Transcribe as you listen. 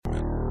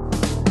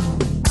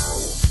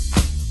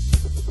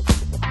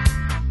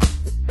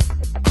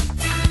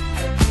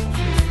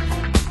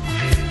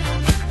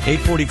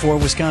844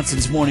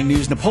 Wisconsin's Morning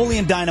News.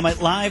 Napoleon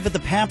Dynamite live at the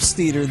Pabst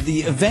Theater.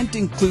 The event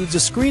includes a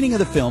screening of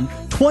the film,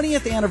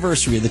 20th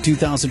anniversary of the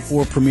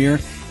 2004 premiere,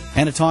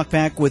 and a talk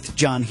back with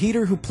John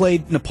Heder, who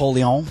played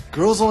Napoleon.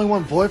 Girls only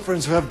want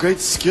boyfriends who have great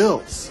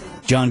skills.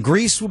 John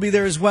Grease will be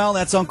there as well.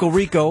 That's Uncle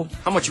Rico.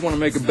 How much you want to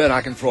make a bet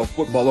I can throw a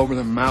football over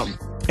the mountain?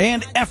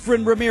 And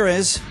Efrin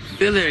Ramirez.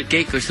 Feel there a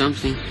cake or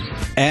something.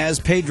 As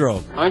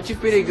Pedro. Aren't you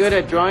pretty good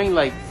at drawing,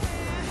 like,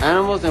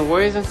 animals and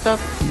warriors and stuff?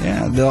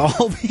 Yeah, they'll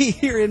all be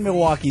here in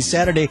Milwaukee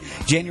Saturday,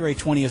 January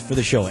 20th for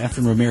the show.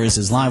 Efrin Ramirez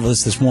is live with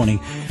us this morning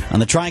on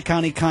the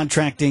Tri-County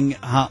Contracting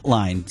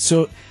Hotline.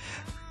 So,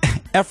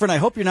 Efrin, I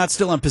hope you're not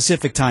still on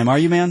Pacific time, are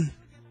you, man?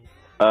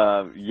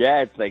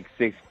 Yeah, it's like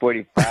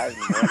 6:45.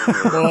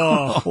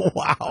 Oh,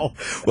 wow.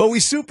 Well, we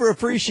super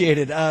appreciate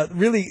it.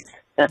 Really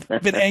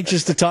been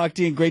anxious to talk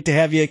to you, and great to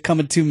have you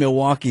coming to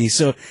Milwaukee.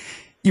 So,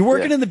 you're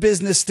working in the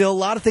business still. A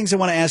lot of things I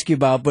want to ask you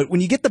about, but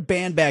when you get the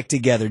band back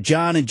together,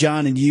 John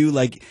and you,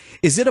 like,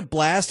 is it a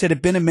blast? Had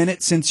it been a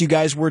minute since you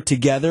guys were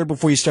together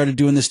before you started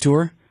doing this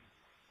tour?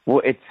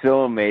 Well, it's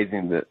so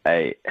amazing that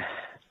I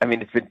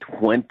mean, it's been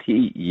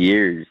 20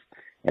 years,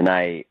 and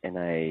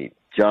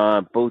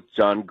both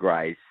John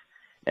Grice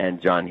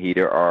and John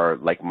Heder are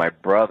like my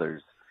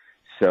brothers.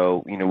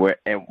 So,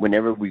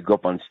 whenever we go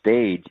up on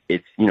stage,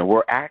 it's,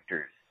 we're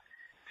actors.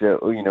 So,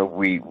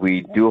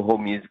 we do a whole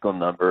musical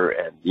number,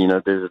 and,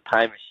 there's a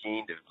time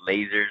machine, there's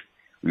lasers,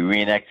 we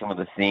reenact some of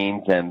the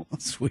scenes, and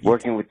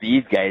working with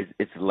these guys,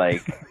 it's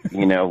like,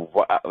 I'm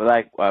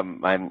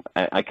kind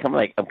of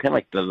like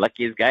the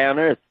luckiest guy on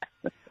earth.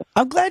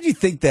 I'm glad you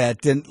think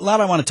that, and a lot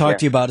I want to talk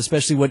to you about,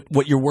 especially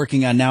what you're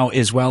working on now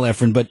as well,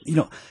 Efren. But,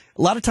 a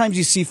lot of times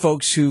you see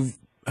folks who've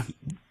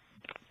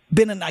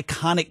been an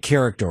iconic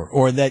character,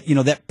 or that,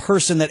 that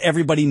person that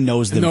everybody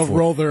knows them and for. They'll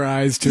roll their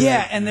eyes to it.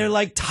 Yeah, and they're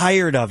like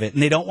tired of it,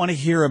 and they don't want to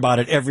hear about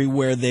it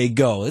everywhere they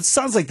go. It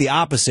sounds like the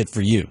opposite for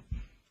you.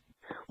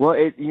 Well,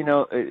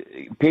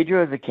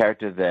 Pedro is a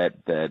character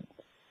that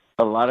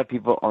a lot of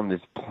people on this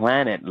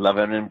planet love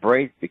and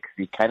embrace because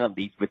he kind of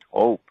leads with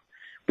hope.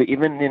 But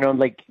even,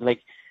 like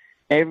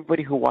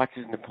everybody who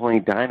watches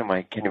Napoleon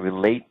Dynamite can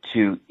relate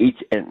to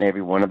each and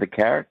every one of the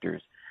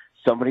characters.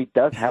 Somebody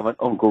does have an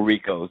Uncle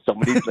Rico.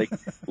 Somebody's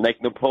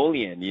like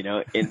Napoleon,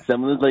 and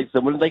someone's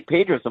like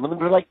Pedro. Some of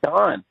them are like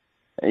Don.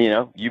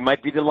 You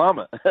might be the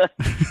llama.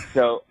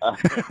 So,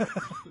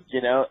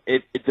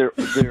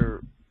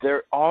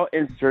 they're all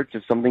in search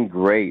of something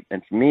great.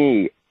 And to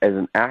me, as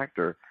an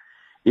actor,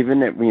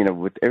 even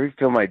with every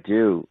film I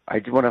do, I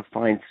just want to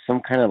find some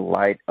kind of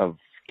light of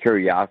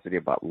curiosity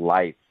about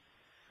life.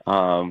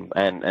 And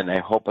I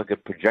hope I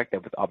could project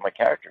that with all my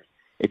characters.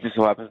 It just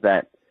so happens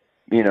that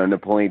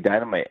Napoleon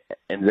Dynamite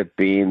ends up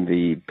being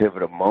the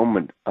pivotal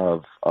moment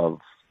of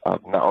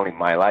not only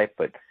my life,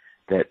 but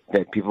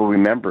that people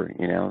remember,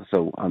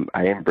 So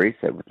I embrace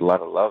it with a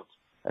lot of love.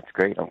 That's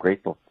great. I'm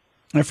grateful.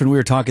 Efren, we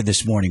were talking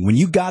this morning. When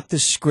you got the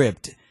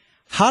script,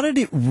 how did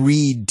it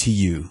read to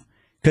you?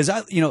 Because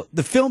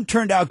the film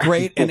turned out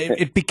great and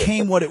it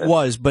became what it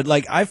was. But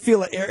I feel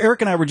like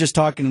Eric and I were just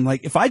talking.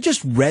 If I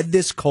just read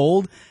this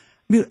cold,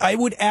 I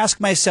would ask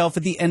myself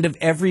at the end of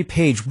every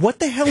page, what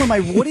the hell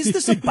what is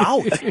this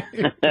about?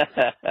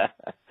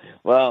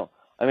 Well,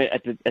 I mean,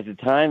 at the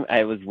time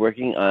I was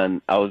working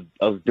on, I was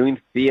doing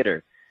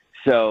theater.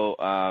 So,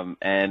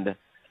 and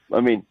I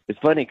mean, it's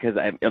funny because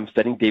I'm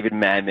studying David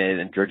Mamet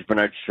and George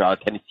Bernard Shaw,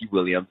 Tennessee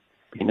Williams,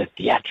 being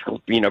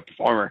a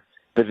performer.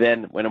 But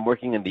then when I'm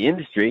working in the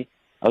industry,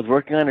 I was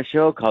working on a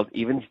show called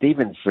Even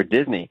Stevens for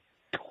Disney.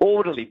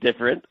 Totally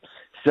different.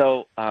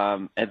 So,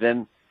 and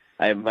then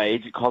my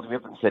agent called me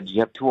up and said,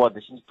 you have 2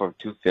 auditions for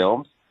 2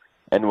 films,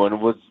 and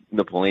one was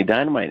Napoleon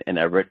Dynamite. And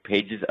I read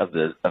pages of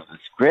the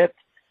script,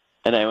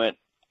 and I went,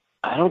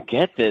 I don't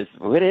get this.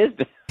 What is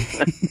this?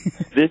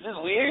 This is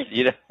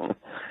weird,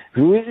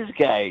 Who is this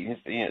guy?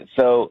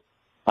 So,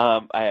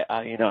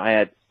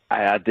 I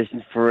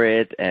auditioned for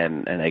it,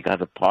 and I got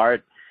the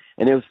part.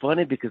 And it was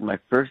funny because my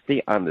first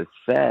day on the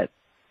set,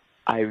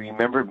 I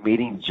remember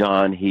meeting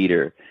John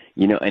Heder,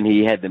 and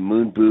he had the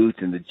moon boots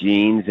and the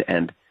jeans,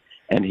 and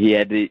he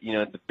had the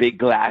big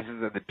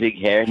glasses and the big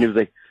hair, and he was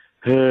like,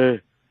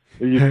 "Hey,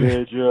 are you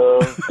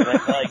Pedro?" And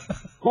I'm like,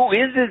 "Who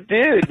is this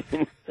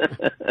dude?"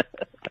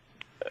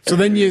 So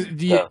then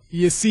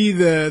you see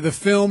the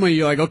film, and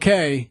you're like,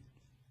 okay,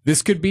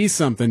 this could be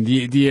something. Do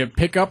you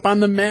pick up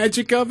on the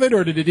magic of it,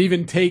 or did it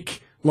even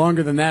take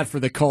longer than that for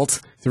the cult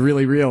to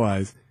really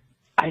realize?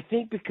 I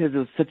think because it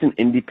was such an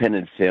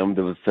independent film,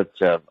 there was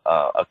such a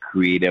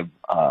creative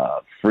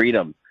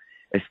freedom,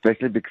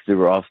 especially because they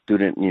were all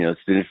students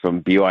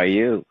from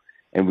BYU,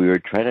 and we were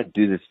trying to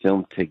do this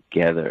film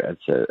together as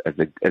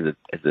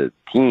a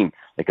team,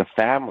 like a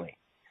family.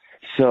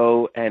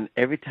 So, and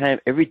every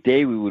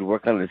day we would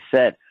work on the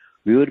set,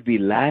 we would be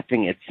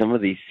laughing at some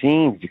of these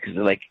scenes because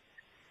of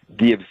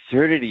the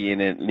absurdity in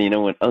it.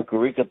 When Uncle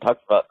Rico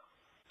talks about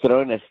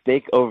throwing a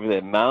stake over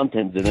the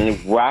mountains and then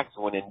it whacks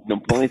one in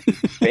Napoleon's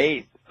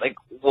face. Like,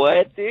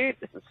 what, dude?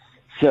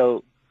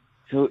 So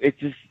it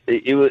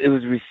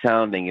was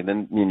resounding. And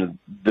then,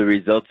 the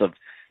results of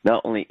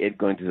not only it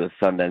going to the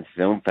Sundance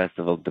Film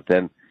Festival, but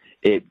then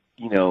it,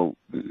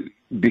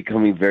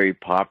 becoming very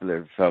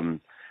popular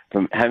from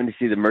having to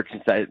see the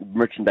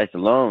merchandise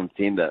alone,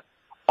 seeing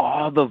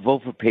all the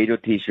Vote for Pedro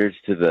T-shirts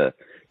to the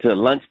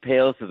lunch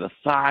pails, to the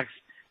socks,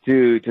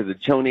 to the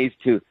chonies,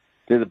 to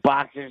the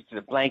boxers, to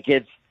the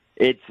blankets.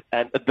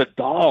 And the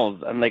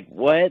dolls. I'm like,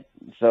 what?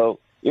 So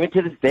even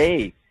to this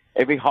day,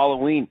 every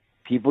Halloween,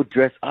 people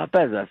dress up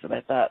as us. And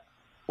I thought,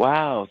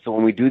 wow. So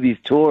when we do these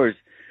tours,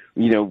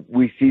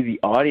 we see the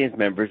audience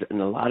members,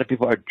 and a lot of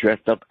people are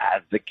dressed up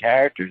as the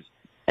characters.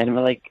 And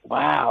we're like,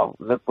 wow,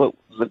 look what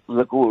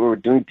we're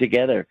doing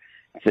together.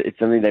 It's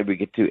something that we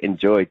get to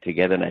enjoy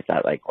together. And I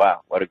thought, like,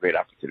 wow, what a great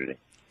opportunity.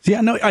 See,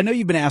 I know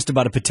you've been asked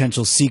about a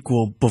potential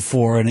sequel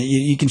before, and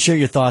you can share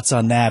your thoughts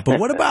on that. But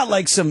what about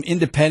like some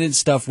independent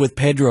stuff with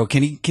Pedro?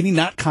 Can he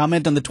not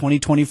comment on the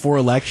 2024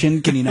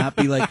 election? Can he not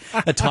be like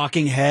a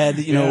talking head,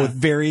 with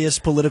various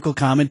political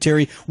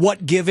commentary?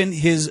 What, given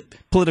his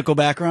political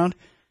background?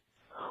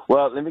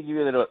 Well, let me give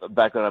you a little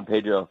background on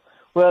Pedro.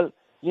 Well,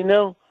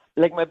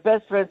 like my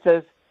best friend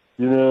says,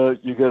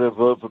 you gotta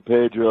vote for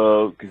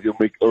Pedro because you'll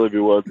make all of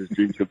your wildest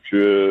dreams come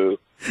true.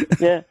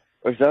 Yeah.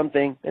 Or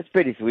something. That's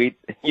pretty sweet.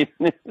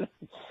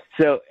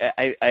 So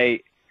I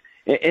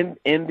in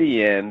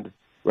the end,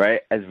 right,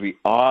 as we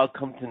all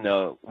come to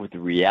know with the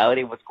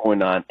reality of what's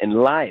going on in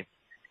life,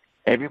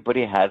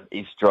 everybody has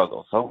a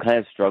struggle, some kind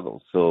of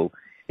struggle. So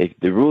if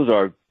the rules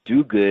are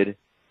do good,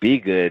 be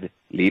good,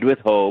 lead with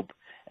hope,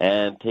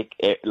 and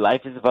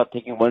life is about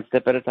taking one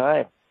step at a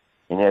time.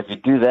 And if you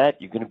do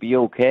that, you're going to be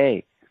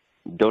okay.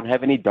 Don't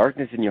have any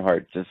darkness in your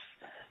heart. Just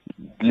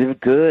live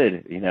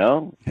good,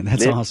 And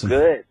that's live awesome.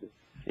 Good.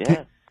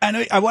 Yeah.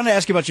 I want to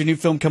ask you about your new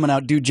film coming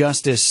out, Do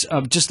Justice.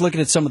 Just looking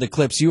at some of the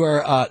clips, you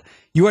are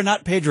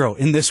not Pedro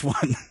in this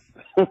one.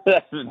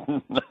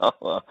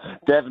 No,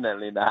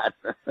 definitely not.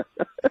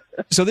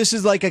 So this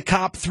is like a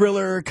cop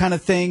thriller kind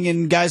of thing,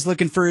 and guys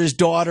looking for his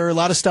daughter. A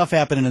lot of stuff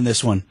happening in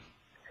this one.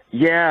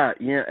 Yeah,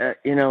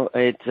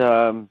 it's.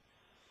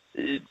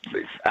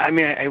 I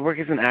mean, I work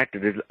as an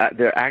actor.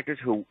 There are actors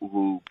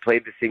who play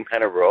the same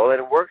kind of role, and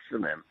it works for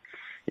them.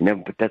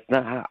 But that's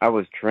not how I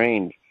was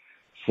trained.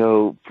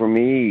 So for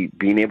me,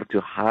 being able to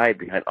hide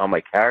behind all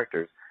my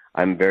characters,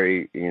 I'm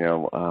very,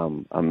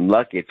 I'm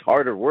lucky. It's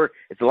harder work.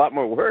 It's a lot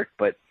more work.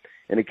 But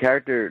in a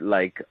character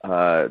like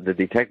the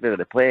detective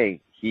that I play,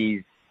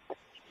 he's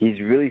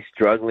really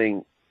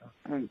struggling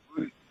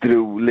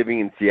through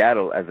living in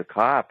Seattle as a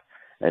cop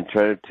and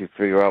trying to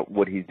figure out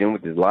what he's doing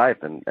with his life.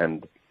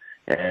 And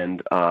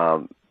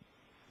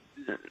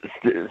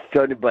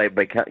started by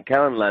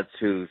Callan Lutz,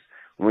 who's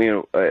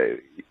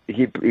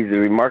he's a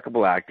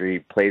remarkable actor. He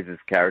plays this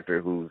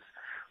character who's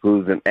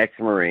an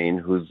ex-Marine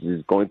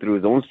who's going through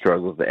his own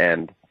struggles,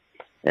 and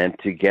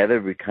together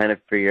we kind of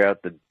figure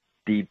out the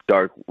deep,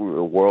 dark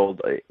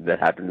world that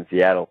happened in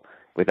Seattle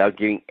without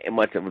giving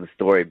much of the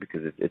story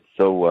because it's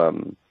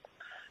so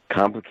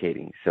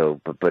complicating.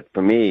 So, but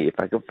for me, if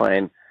I could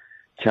find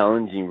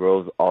challenging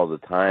roles all the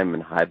time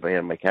and hide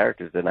behind my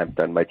characters, then I've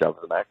done my job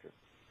as an actor.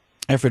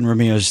 Efrin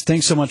Ramirez,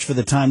 thanks so much for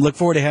the time. Look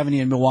forward to having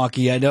you in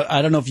Milwaukee. I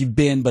don't know if you've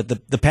been, but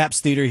the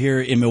Pabst Theater here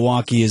in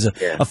Milwaukee is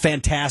a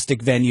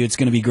fantastic venue. It's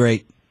going to be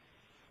great.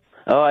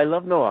 Oh, I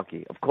love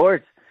Milwaukee, of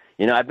course.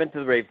 I've been to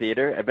the Rave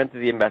Theater. I've been to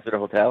the Ambassador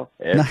Hotel.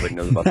 Everybody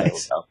knows about that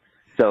hotel.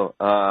 So,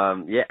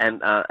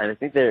 and I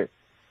think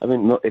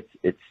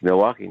it's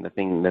Milwaukee.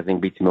 Nothing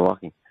beats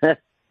Milwaukee.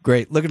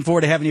 Great. Looking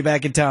forward to having you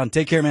back in town.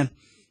 Take care, man.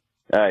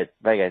 All right.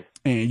 Bye, guys.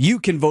 And you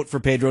can vote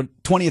for Pedro.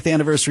 20th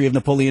anniversary of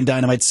Napoleon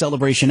Dynamite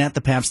celebration at the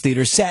Pabst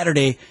Theater,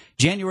 Saturday,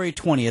 January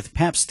 20th.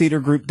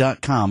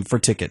 PabstTheaterGroup.com for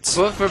tickets.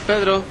 Vote for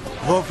Pedro.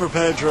 Vote for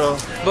Pedro.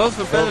 Vote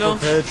for Pedro. Vote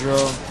for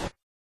Pedro.